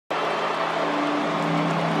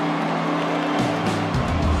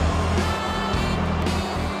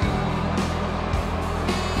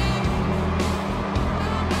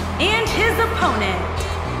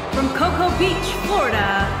from Cocoa Beach,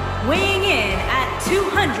 Florida, weighing in at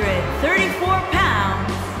 234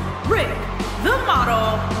 pounds, Rick the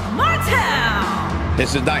Model Martel.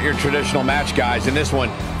 This is not your traditional match, guys. In this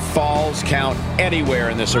one, falls count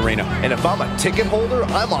anywhere in this arena. And if I'm a ticket holder,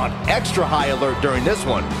 I'm on extra high alert during this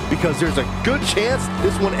one because there's a good chance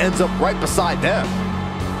this one ends up right beside them.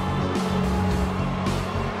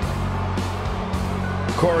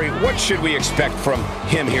 Corey, what should we expect from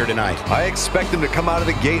him here tonight? I expect him to come out of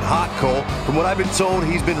the gate hot, Cole. From what I've been told,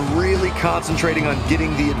 he's been really concentrating on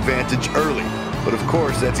getting the advantage early. But of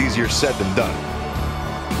course, that's easier said than done.